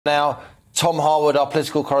Now, Tom Harwood, our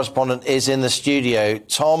political correspondent, is in the studio.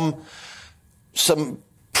 Tom, some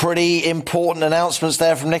pretty important announcements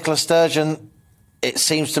there from Nicola Sturgeon. It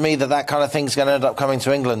seems to me that that kind of thing's going to end up coming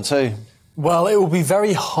to England too. Well, it will be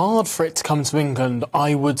very hard for it to come to England,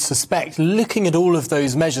 I would suspect, looking at all of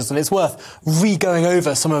those measures, and it's worth re-going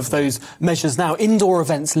over some of those measures now. Indoor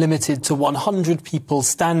events limited to 100 people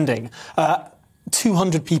standing.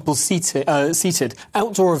 200 people seated.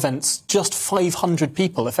 Outdoor events, just 500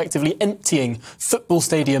 people, effectively emptying football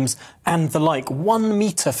stadiums and the like. 1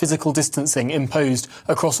 metre physical distancing imposed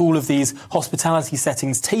across all of these hospitality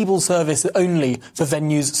settings. Table service only for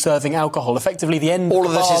venues serving alcohol. Effectively, the end. All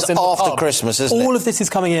of this is after Christmas, isn't it? All of this is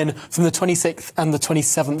coming in from the 26th and the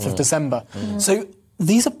 27th of December. So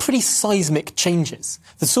these are pretty seismic changes.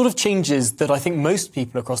 The sort of changes that I think most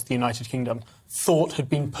people across the United Kingdom thought had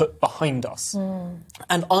been put behind us.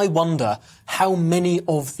 And I wonder how many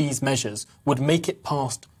of these measures would make it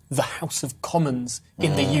past the House of Commons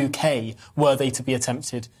in the UK were they to be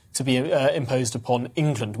attempted to be imposed upon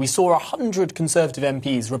England. We saw 100 Conservative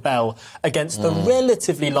MPs rebel against the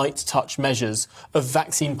relatively light-touch measures of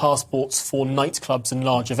vaccine passports for nightclubs and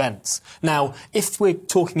large events. Now, if we're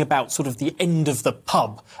talking about sort of the end of the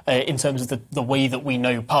pub, in terms of the way that we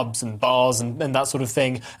know pubs and bars and that sort of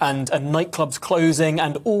thing, and nightclubs closing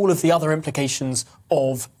and all of the other implications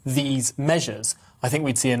of these measures, I think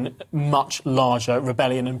we'd see a much larger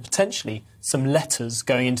rebellion and potentially some letters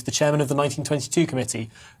going into the chairman of the 1922 committee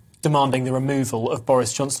demanding the removal of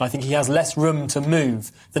Boris Johnson. I think he has less room to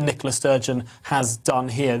move than Nicola Sturgeon has done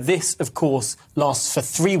here. This, of course, lasts for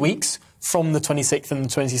 3 weeks from the 26th and the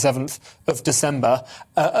 27th of December,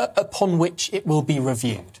 upon which it will be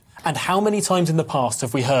reviewed. And how many times in the past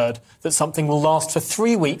have we heard that something will last for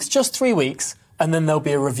 3 weeks, just 3 weeks, and then there'll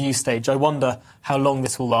be a review stage? I wonder how long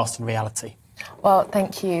this will last in reality. Well,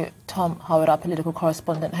 thank you, Tom Harwood, our political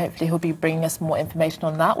correspondent. Hopefully he'll be bringing us more information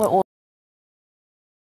on that. We're all